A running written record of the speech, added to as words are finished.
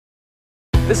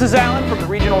This is Alan from the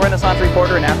Regional Renaissance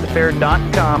Reporter and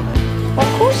AtTheFair.com. Well,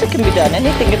 of course it can be done.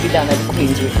 Anything can be done at the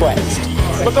Queen's request.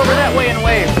 Look over that way and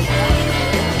wave.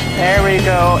 There we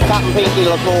go. Captain Pinky,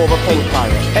 look over Pink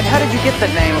Pirate. And how did you get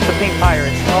the name of the Pink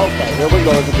Pirates? Okay, here we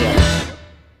go again.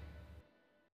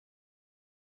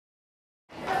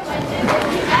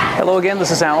 Hello again,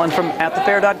 this is Alan from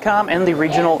AtTheFair.com and the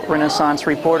Regional Renaissance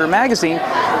Reporter magazine,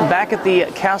 back at the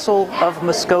Castle of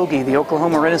Muskogee, the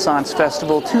Oklahoma Renaissance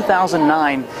Festival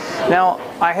 2009. Now,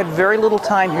 I had very little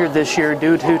time here this year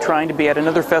due to trying to be at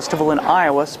another festival in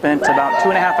Iowa. Spent about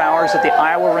 2.5 hours at the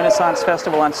Iowa Renaissance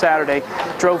Festival on Saturday.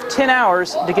 Drove 10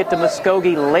 hours to get to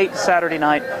Muskogee late Saturday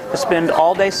night to spend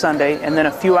all day Sunday, and then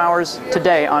a few hours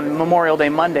today on Memorial Day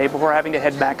Monday before having to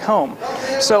head back home.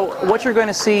 So what you're going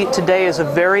to see today is a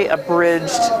very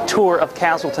abridged tour of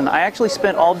Castleton. I actually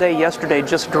spent all day yesterday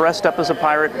just dressed up as a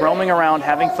pirate, roaming around,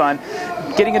 having fun,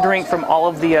 getting a drink from all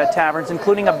of the taverns,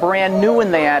 including a brand new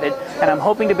one they added, and I'm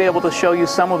hoping to be able to show you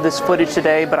some of this footage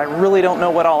today, but I really don't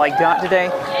know what all I got today.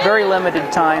 Very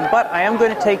limited time, but I am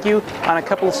going to take you on a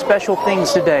couple of special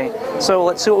things today. So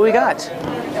let's see what we got.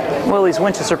 Willie's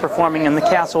Winches are performing in the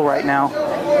castle right now.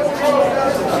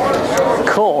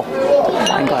 Cool.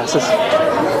 Wine glasses.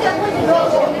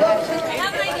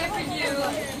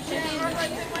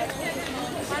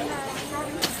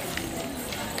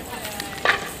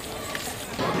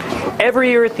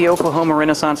 Every year at the Oklahoma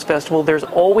Renaissance Festival, there's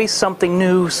always something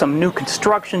new, some new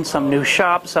construction, some new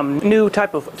shop, some new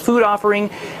type of food offering.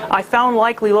 I found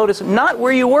Likely Lotus not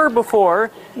where you were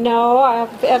before. No,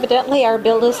 evidently our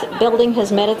building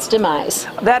has met its demise.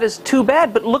 That is too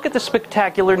bad, but look at the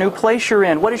spectacular new place you're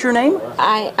in. What is your name?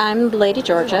 I'm Lady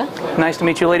Georgia. Nice to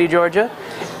meet you, Lady Georgia.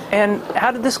 And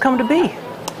how did this come to be?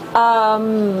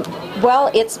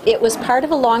 Well, it was part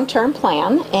of a long-term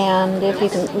plan, and if you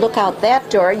can look out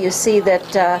that door, you see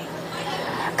that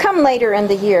come later in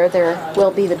the year there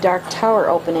will be the Dark Tower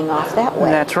opening off that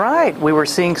way. That's right. We were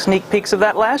seeing sneak peeks of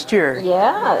that last year.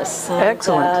 Yes. And,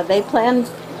 excellent.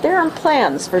 There are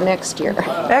plans for next year.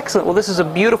 Excellent. Well, this is a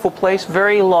beautiful place,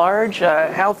 very large.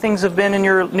 How things have been in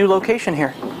your new location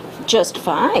here? Just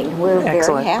fine. We're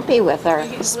excellent. Very happy with our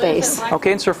space.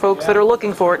 Okay, and so folks that are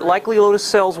looking for it, Likely Lotus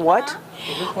sells what?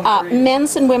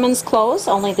 Men's and women's clothes.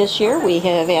 Only this year we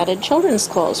have added children's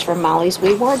clothes from Molly's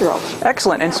Wee Wardrobe.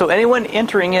 Excellent. And so anyone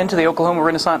entering into the Oklahoma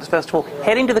Renaissance Festival,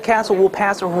 heading to the castle, will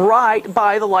pass right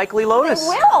by the Likely Lotus. They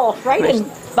will, right in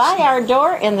by our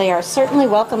door, and they are certainly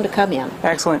welcome to come in.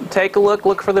 Excellent. Take a look.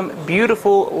 Look for them.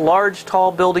 Beautiful, large,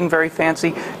 tall building, very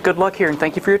fancy. Good luck here, and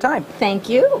thank you for your time. Thank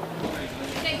you.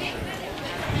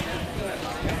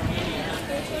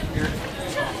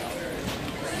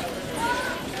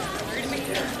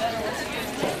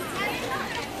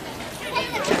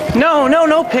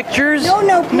 No pictures.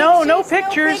 No pictures. No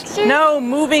pictures. No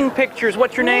moving pictures.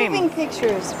 What's your name? Moving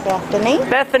pictures, Bethany.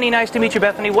 Bethany, nice to meet you,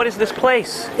 Bethany. What is this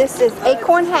place? This is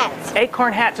Acorn Hats.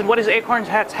 Acorn Hats. And what does Acorn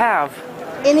Hats have?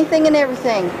 Anything and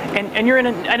everything. And you're in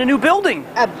a new building.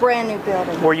 A brand new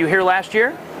building. Were you here last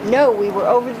year? No, we were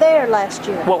over there last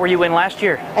year. What were you in last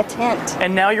year? A tent.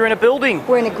 And now you're in a building.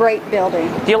 We're in a great building.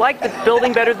 Do you like the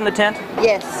building better than the tent?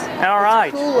 Yes. All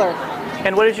right. It's cooler.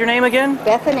 And what is your name again?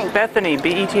 Bethany. Bethany,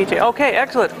 B-E-T-H-A. Okay,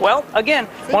 excellent. Well, again,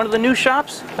 one of the new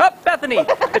shops. Oh, Bethany,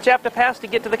 that you have to pass to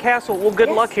get to the castle. Well, good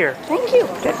luck here. Thank you.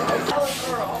 I was a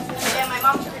girl, and my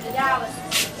mom took her to Dallas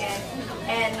this weekend,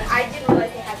 and I didn't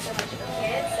realize they had so much for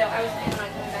kids, so I was planning on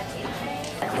coming back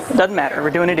to Italy. Doesn't matter. We're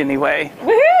doing it anyway.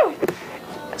 Woohoo!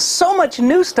 So much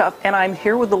new stuff, and I'm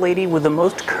here with the lady with the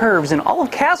most curves in all of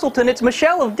Castleton. It's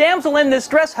Michelle of Damsel in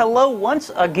Distress. Hello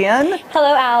once again.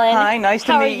 Hello, Alan. Hi, nice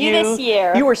to meet you. How are you this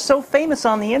year? You are so famous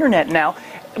on the internet now,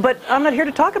 but I'm not here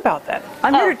to talk about that.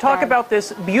 I'm here to talk about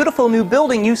this beautiful new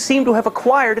building you seem to have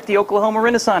acquired at the Oklahoma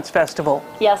Renaissance Festival.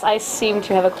 Yes, I seem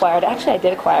to have acquired. Actually, I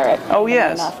did acquire it. Oh,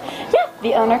 yes. Yeah,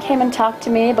 the owner came and talked to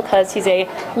me because he's a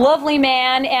lovely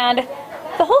man, and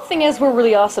the whole thing is we're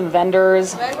really awesome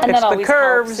vendors, and that always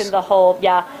helps in the whole.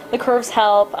 Yeah, the curves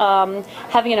help.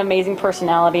 Having an amazing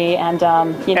personality, and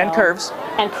you know, and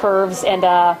curves, and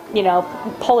you know,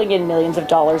 pulling in millions of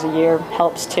dollars a year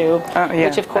helps too. Yeah,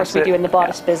 which of course we do in the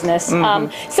bodice business. So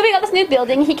we got this new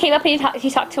building. He came up and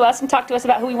he talked to us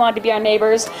about who we wanted to be our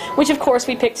neighbors. Which of course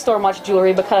we picked Stormwatch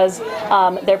Jewelry because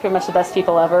they're pretty much the best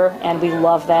people ever, and we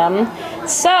love them.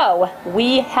 So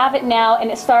we have it now,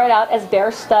 and it started out as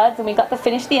bare studs, and we got to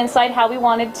finish the inside how we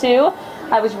wanted to.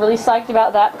 I was really psyched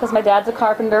about that because my dad's a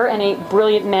carpenter and a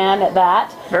brilliant man at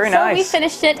that. Very nice. So we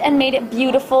finished it and made it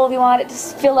beautiful. We wanted it to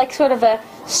feel like sort of a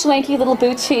swanky little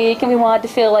boutique, and we wanted to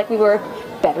feel like we were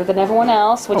better than everyone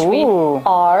else, which we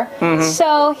are.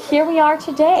 So here we are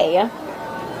today.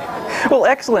 Well,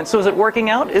 excellent. So is it working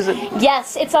out? Is it?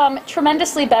 Yes, it's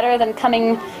tremendously better than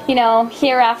coming,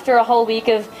 here after a whole week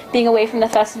of being away from the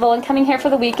festival and coming here for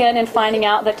the weekend and finding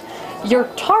out that your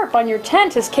tarp on your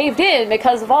tent is caved in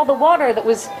because of all the water that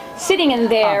was sitting in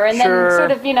there, and sure. then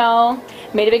sort of,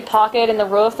 made a big pocket in the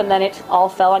roof, and then it all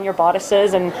fell on your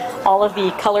bodices, and all of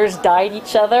the colors dyed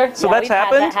each other. So Yeah, that's we've had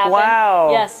happened? that happen.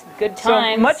 Wow. Yes, good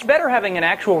times. So much better having an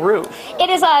actual roof. It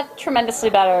is tremendously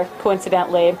better,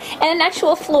 coincidentally. And an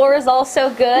actual floor is also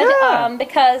good Yeah.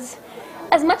 because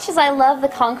as much as I love the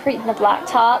concrete and the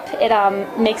blacktop, it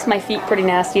makes my feet pretty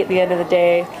nasty at the end of the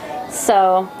day.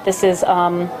 So this is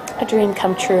a dream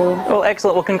come true. Well,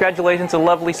 excellent. Well, congratulations. A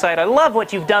lovely sight. I love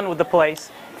what you've done with the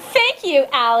place. Thank you,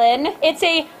 Alan. It's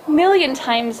 1,000,000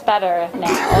 times better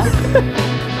now.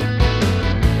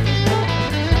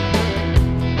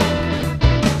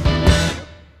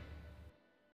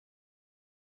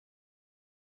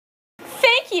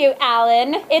 Thank you,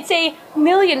 Alan. It's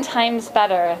 1,000,000 times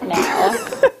better now.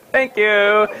 Thank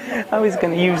you. I was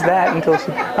going to use that until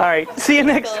she... All right. See you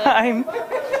next time.